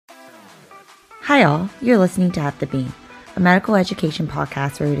Hi all, you're listening to At the Beam, a medical education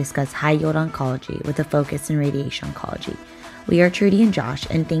podcast where we discuss high-yield oncology with a focus in radiation oncology. We are Trudy and Josh,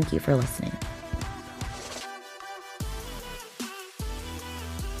 and thank you for listening.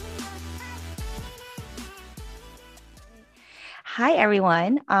 Hi,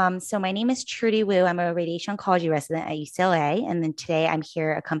 everyone. So my name is Trudy Wu. I'm a radiation oncology resident at UCLA, and then today I'm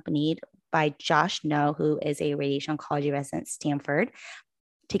here accompanied by Josh No, who is a radiation oncology resident at Stanford.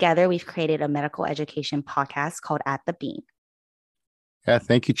 Together, we've created a medical education podcast called At the Beam. Yeah,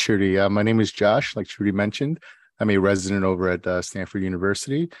 thank you, Trudy. My name is Josh, like Trudy mentioned. I'm a resident over at Stanford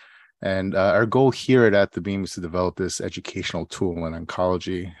University. And our goal here at the Beam is to develop this educational tool in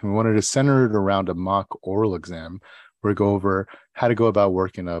oncology. We wanted to center it around a mock oral exam where we go over how to go about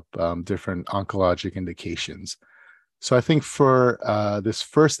working up different oncologic indications. So I think for this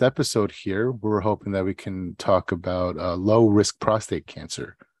first episode here, we're hoping that we can talk about low-risk prostate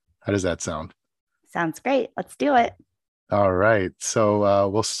cancer. How does that sound? Sounds great. Let's do it. All right. So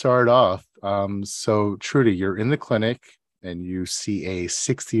we'll start off. So Trudy, you're in the clinic and you see a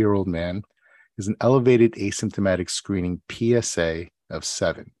 60-year-old man who's an elevated asymptomatic screening PSA of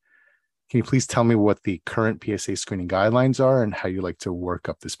 7. Can you please tell me what the current PSA screening guidelines are and how you like to work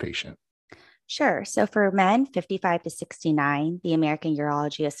up this patient? Sure. So for men 55 to 69, the American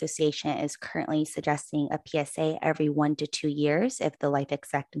Urology Association is currently suggesting a PSA every 1 to 2 years if the life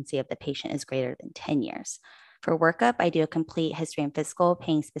expectancy of the patient is greater than 10 years. For workup, I do a complete history and physical,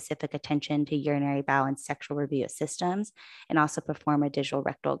 paying specific attention to urinary bowel and sexual review of systems, and also perform a digital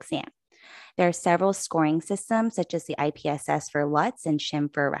rectal exam. There are several scoring systems, such as the IPSS for LUTS and SHIM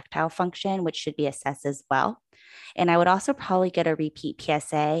for erectile function, which should be assessed as well. And I would also probably get a repeat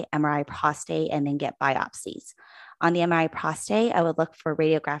PSA, MRI prostate, and then get biopsies. On the MRI prostate, I would look for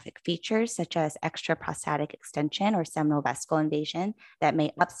radiographic features such as extraprostatic extension or seminal vesicle invasion that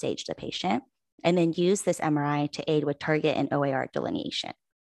may upstage the patient, and then use this MRI to aid with target and OAR delineation.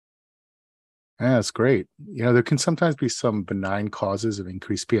 Yeah, that's great. There can sometimes be some benign causes of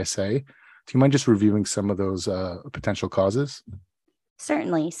increased PSA. Do you mind just reviewing some of those potential causes?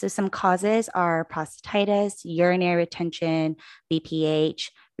 Certainly. So some causes are prostatitis, urinary retention, BPH,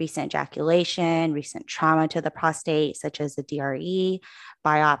 recent ejaculation, recent trauma to the prostate, such as a DRE,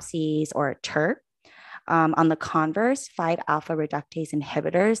 biopsies, or a TURP. On the converse, 5-alpha reductase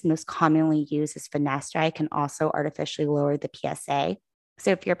inhibitors, most commonly used as finasteride, can also artificially lower the PSA. So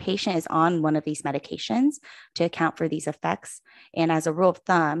if your patient is on one of these medications to account for these effects, and as a rule of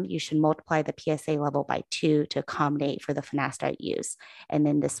thumb, you should multiply the PSA level by 2 to accommodate for the finasteride use. And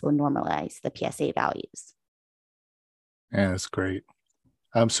then this will normalize the PSA values. Yeah, that's great.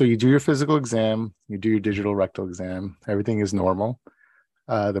 So you do your physical exam, you do your digital rectal exam, everything is normal.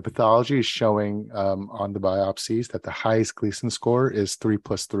 The pathology is showing on the biopsies that the highest Gleason score is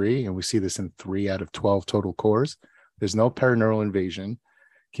 3+3, and we see this in 3 out of 12 total cores. There's no perineural invasion.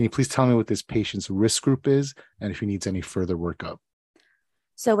 Can you please tell me what this patient's risk group is and if he needs any further workup?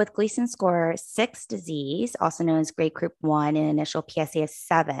 So with Gleason score 6 disease, also known as grade group 1, and initial PSA is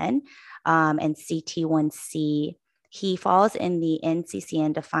 7, and CT1C, he falls in the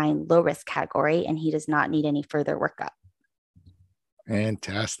NCCN defined low risk category, and he does not need any further workup.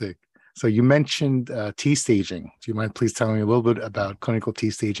 Fantastic. So you mentioned T staging. Do you mind please telling me a little bit about clinical T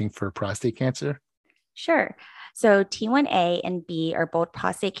staging for prostate cancer? Sure. So T1A and B are both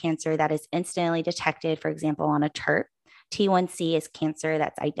prostate cancer that is incidentally detected, for example, on a TURP. T1C is cancer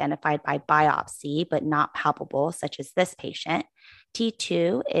that's identified by biopsy, but not palpable, such as this patient.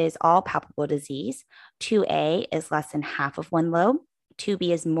 T2 is all palpable disease. 2A is less than half of one lobe.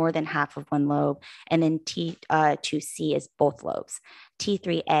 2B is more than half of one lobe, and then T2C is both lobes.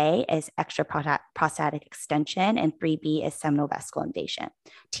 T3A is extraprostatic extension, and 3B is seminal vesicle invasion.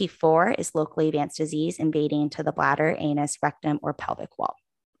 T4 is locally advanced disease invading into the bladder, anus, rectum, or pelvic wall.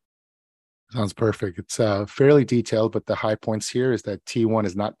 Sounds perfect. It's fairly detailed, but the high points here is that T1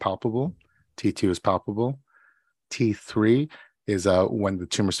 is not palpable, T2 is palpable, T3 is when the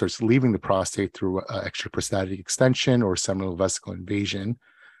tumor starts leaving the prostate through extraprostatic extension or seminal vesicle invasion.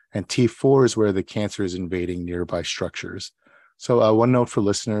 And T4 is where the cancer is invading nearby structures. So one note for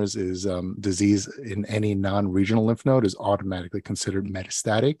listeners is disease in any non-regional lymph node is automatically considered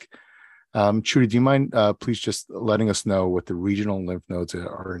metastatic. Trudy, do you mind please just letting us know what the regional lymph nodes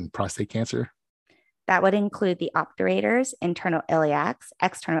are in prostate cancer? That would include the obturators, internal iliacs,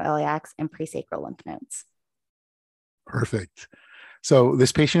 external iliacs, and presacral lymph nodes. Perfect. So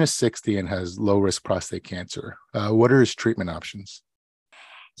this patient is 60 and has low-risk prostate cancer. What are his treatment options?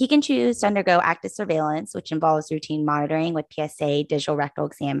 He can choose to undergo active surveillance, which involves routine monitoring with PSA, digital rectal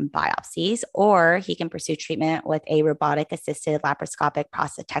exam, and biopsies, or he can pursue treatment with a robotic assisted laparoscopic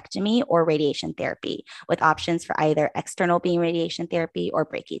prostatectomy or radiation therapy, with options for either external beam radiation therapy or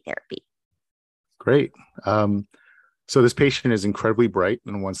brachytherapy. Great. So this patient is incredibly bright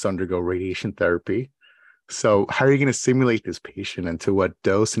and wants to undergo radiation therapy. So how are you going to simulate this patient, and to what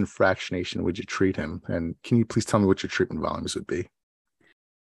dose and fractionation would you treat him? And can you please tell me what your treatment volumes would be?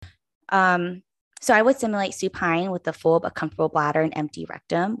 So I would simulate supine with a full but comfortable bladder and empty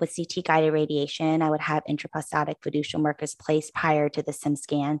rectum. With CT guided radiation, I would have intraprostatic fiducial markers placed prior to the SIM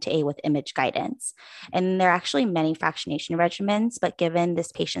scan to aid with image guidance. And there are actually many fractionation regimens, but given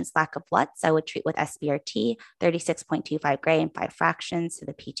this patient's lack of LUTs, I would treat with SBRT, 36.25 gray and 5 fractions to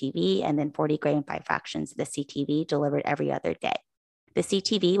the PTV, and then 40 gray and 5 fractions to the CTV delivered every other day. The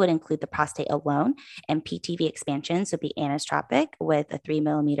CTV would include the prostate alone, and PTV expansions would be anisotropic with a 3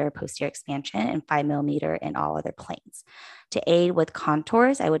 millimeter posterior expansion and 5 millimeter in all other planes. To aid with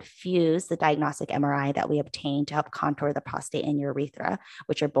contours, I would fuse the diagnostic MRI that we obtained to help contour the prostate and urethra,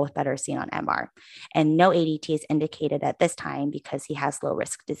 which are both better seen on MR. And no ADT is indicated at this time because he has low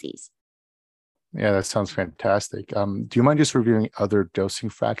risk disease. Yeah, that sounds fantastic. Do you mind just reviewing other dosing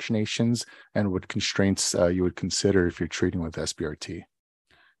fractionations and what constraints you would consider if you're treating with SBRT?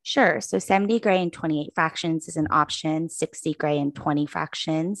 Sure. So 70 gray and 28 fractions is an option. 60 gray and 20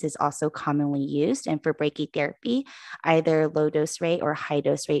 fractions is also commonly used. And for brachytherapy, either low dose rate or high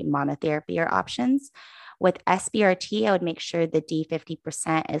dose rate monotherapy are options. With SBRT, I would make sure the D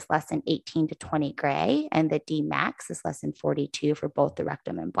 50% is less than 18 to 20 gray, and the D max is less than 42 for both the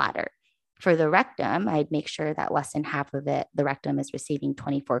rectum and bladder. For the rectum, I'd make sure that less than half of it, the rectum is receiving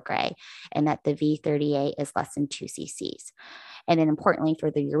 24 gray, and that the V38 is less than 2 cc's. And then importantly, for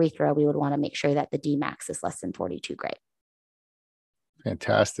the urethra, we would want to make sure that the D max is less than 42 gray.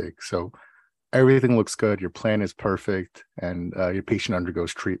 Fantastic. So everything looks good. Your plan is perfect, and your patient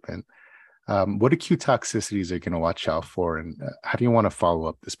undergoes treatment. What acute toxicities are you going to watch out for, and how do you want to follow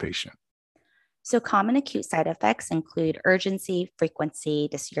up this patient? So common acute side effects include urgency, frequency,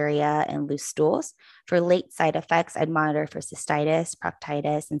 dysuria, and loose stools. For late side effects, I'd monitor for cystitis,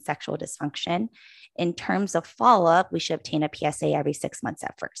 proctitis, and sexual dysfunction. In terms of follow-up, we should obtain a PSA every 6 months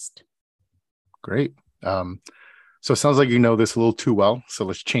at first. Great. So it sounds like you know this a little too well. So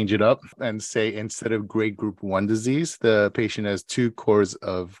let's change it up and say instead of grade group 1 disease, the patient has 2 cores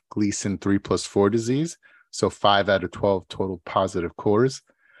of Gleason 3+4 disease. So 5 out of 12 total positive cores.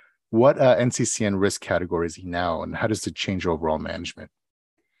 What NCCN risk category is he now, and how does it change overall management?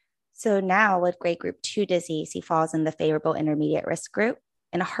 So now with grade group 2 disease, he falls in the favorable intermediate risk group.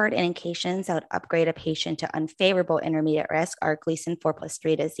 In hard indications, I would upgrade a patient to unfavorable intermediate risk or Gleason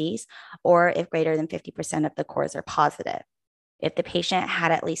 4+3 disease, or if greater than 50% of the cores are positive. If the patient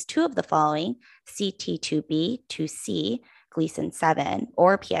had at least 2 of the following, CT2B, 2C, Gleason 7,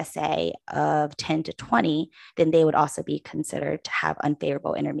 or PSA of 10 to 20, then they would also be considered to have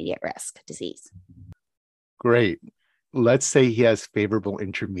unfavorable intermediate risk disease. Great. Let's say he has favorable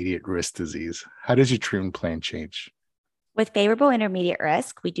intermediate risk disease. How does your treatment plan change? With favorable intermediate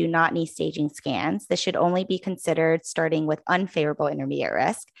risk, we do not need staging scans. This should only be considered starting with unfavorable intermediate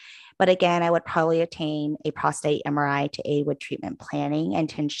risk. But again, I would probably obtain a prostate MRI to aid with treatment planning and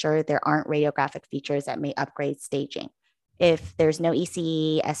to ensure there aren't radiographic features that may upgrade staging. If there's no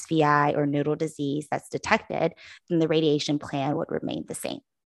ECE, SVI, or nodal disease that's detected, then the radiation plan would remain the same.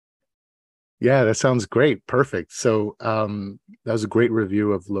 Yeah, that sounds great. Perfect. So that was a great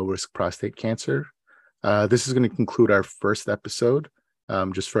review of low-risk prostate cancer. This is going to conclude our first episode.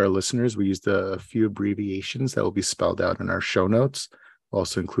 Just for our listeners, we used a few abbreviations that will be spelled out in our show notes. We'll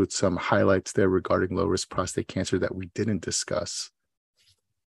also include some highlights there regarding low-risk prostate cancer that we didn't discuss.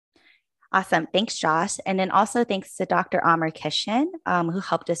 Awesome. Thanks, Josh. And then also thanks to Dr. Amar Kishan, who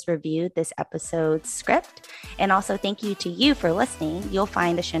helped us review this episode's script. And also thank you to you for listening. You'll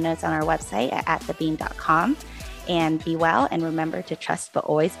find the show notes on our website at thebeam.com. And be well, and remember to trust but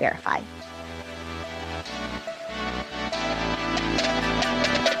always verify.